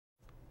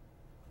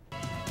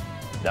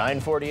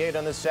9:48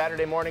 on this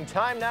Saturday morning.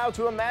 Time now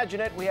to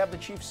imagine it. We have the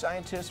chief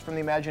scientist from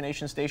the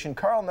Imagination Station,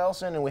 Carl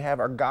Nelson, and we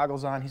have our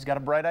goggles on. He's got a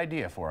bright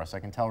idea for us,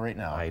 I can tell right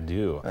now. I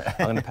do.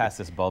 I'm going to pass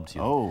this bulb to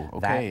you. Oh,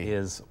 okay. That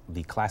is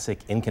the classic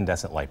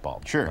incandescent light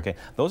bulb. Sure. Okay.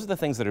 Those are the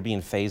things that are being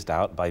phased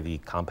out by the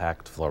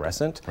compact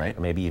fluorescent, right,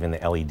 or maybe even the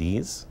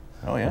LEDs.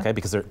 Oh, yeah? Okay,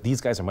 because these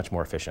guys are much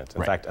more efficient.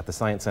 In fact, at the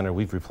Science Center,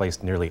 we've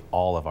replaced nearly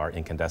all of our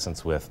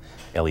incandescents with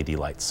LED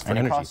lights for and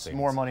energy it costs savings.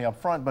 more money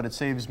up front, but it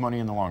saves money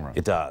in the long run.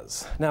 It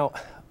does. Now,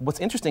 what's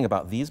interesting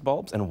about these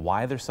bulbs and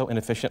why they're so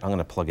inefficient, I'm going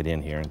to plug it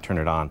in here and turn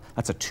it on.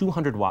 That's a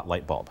 200-watt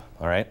light bulb,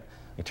 all right?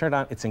 You turn it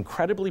on, it's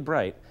incredibly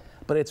bright,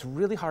 but it's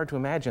really hard to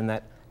imagine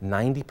that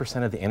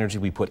 90% of the energy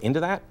we put into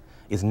that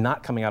is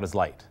not coming out as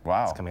light.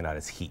 Wow. It's coming out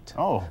as heat.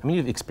 Oh. I mean,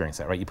 you've experienced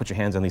that, right? You put your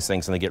hands on these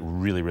things and they get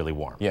really, really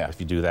warm. Yeah.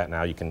 If you do that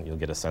now, you'll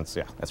get a sense,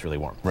 yeah, that's really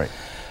warm. Right.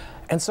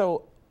 And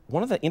so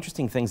one of the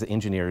interesting things that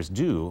engineers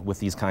do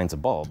with these kinds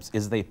of bulbs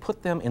is they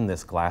put them in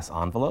this glass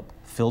envelope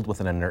filled with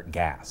an inert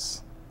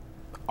gas.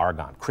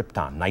 Argon,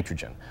 krypton,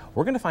 nitrogen.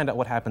 We're going to find out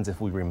what happens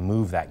if we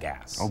remove that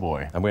gas. Oh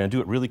boy. And we're going to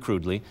do it really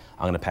crudely.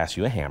 I'm going to pass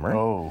you a hammer.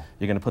 Oh.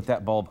 You're going to put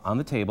that bulb on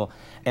the table,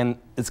 and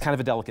it's kind of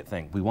a delicate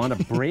thing. We want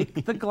to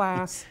break the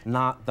glass,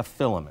 not the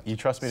filament. You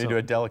trust me to do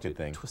a delicate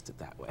thing? Twist it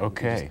that way.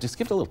 Okay. Just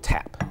give it a little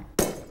tap.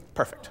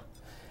 Perfect.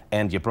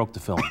 And you broke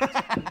the filament.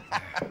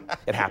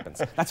 It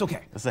happens. That's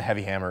okay. This is a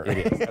heavy hammer.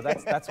 It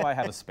is. That's why I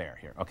have a spare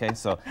here. Okay,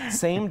 so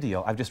same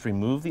deal. I've just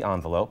removed the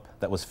envelope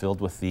that was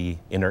filled with the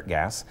inert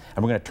gas,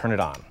 and we're going to turn it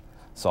on.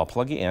 So I'll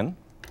plug you in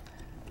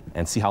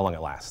and see how long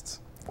it lasts.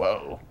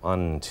 Whoa.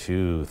 1,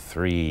 2,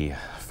 3,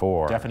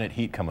 4. Definite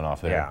heat coming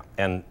off there. Yeah,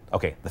 and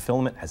okay, the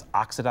filament has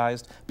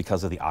oxidized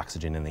because of the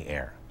oxygen in the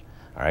air.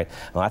 All right,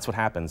 well, that's what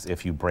happens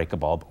if you break a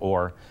bulb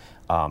or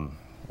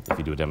if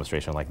you do a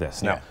demonstration like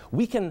this. Yeah. Now,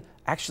 we can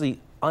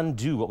actually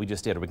undo what we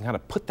just did, or we can kind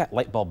of put that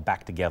light bulb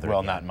back together Well,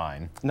 again. not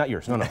mine. Not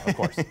yours, no, of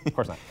course, of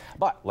course not.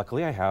 But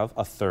luckily I have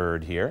a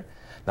third here.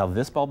 Now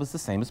this bulb is the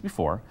same as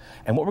before,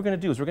 and what we're going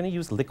to do is we're going to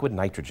use liquid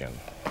nitrogen,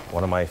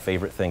 one of my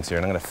favorite things here,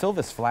 and I'm going to fill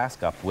this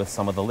flask up with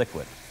some of the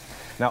liquid.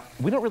 Now,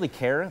 we don't really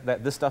care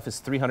that this stuff is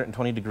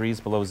 320 degrees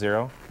below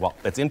zero. Well,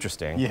 it's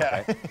interesting.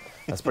 Yeah. Okay?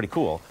 That's pretty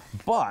cool.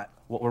 But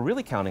what we're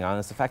really counting on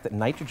is the fact that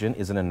nitrogen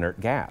is an inert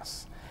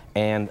gas,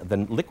 and the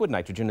liquid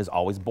nitrogen is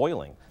always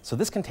boiling. So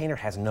this container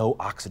has no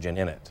oxygen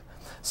in it.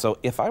 So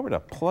if I were to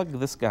plug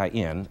this guy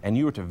in, and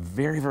you were to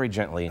very, very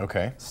gently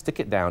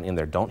stick it down in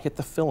there, don't hit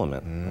the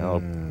filament.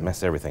 That'll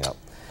mess everything up.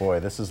 Boy,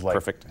 this is like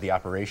Perfect. the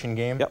operation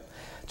game. Yep.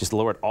 Just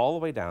lower it all the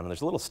way down, and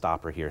there's a little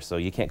stopper here, so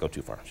you can't go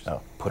too far. Just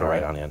put it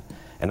right on in.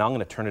 And now I'm going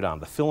to turn it on.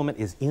 The filament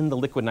is in the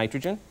liquid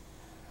nitrogen,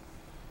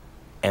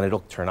 and it'll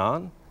turn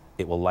on.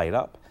 It will light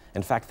up.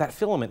 In fact, that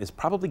filament is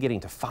probably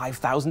getting to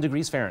 5,000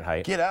 degrees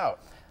Fahrenheit. Get out.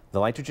 The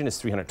nitrogen is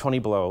 320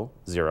 below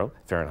zero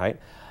Fahrenheit,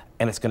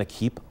 and it's going to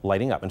keep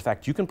lighting up. In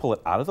fact, you can pull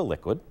it out of the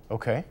liquid.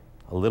 Okay.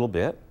 A little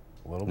bit.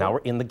 Now we're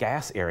in the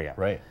gas area.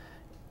 Right.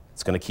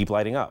 It's going to keep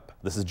lighting up.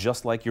 This is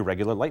just like your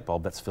regular light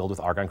bulb that's filled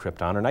with argon,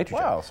 krypton, or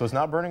nitrogen. Wow, so it's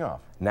not burning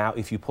off. Now,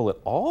 if you pull it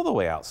all the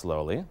way out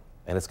slowly,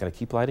 and it's going to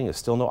keep lighting, there's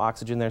still no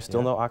oxygen there,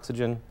 still no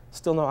oxygen,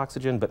 still no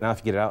oxygen, but now if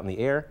you get it out in the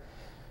air,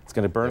 it's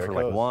going to burn for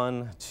like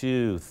 1,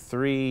 2,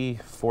 3,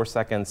 4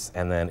 seconds,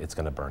 and then it's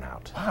going to burn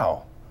out.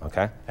 Wow.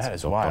 Okay? That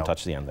is Don't wild.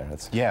 touch the end there.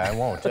 Yeah, I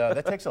won't.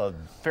 That takes a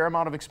fair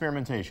amount of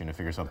experimentation to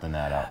figure something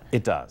that out.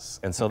 It does.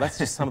 And so that's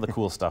just some of the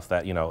cool stuff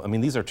that, you know, I mean,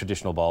 these are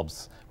traditional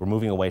bulbs. We're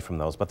moving away from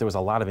those, but there was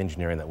a lot of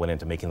engineering that went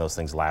into making those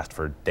things last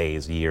for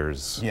days,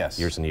 years,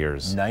 years and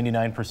years.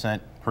 99%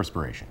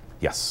 perspiration.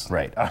 Yes.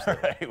 Right. All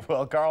right.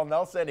 Well, Carl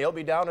Nelson, he'll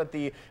be down at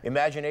the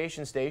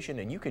Imagination Station,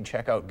 and you can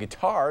check out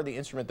Guitar, the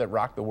instrument that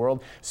rocked the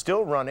world,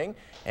 still running,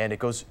 and it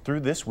goes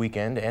through this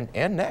weekend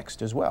and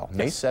next as well,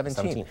 May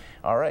 17th.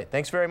 All right.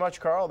 Thanks very much,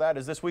 Carl. That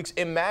is this week's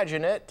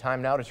Imagine It.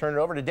 Time now to turn it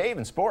over to Dave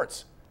in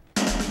sports.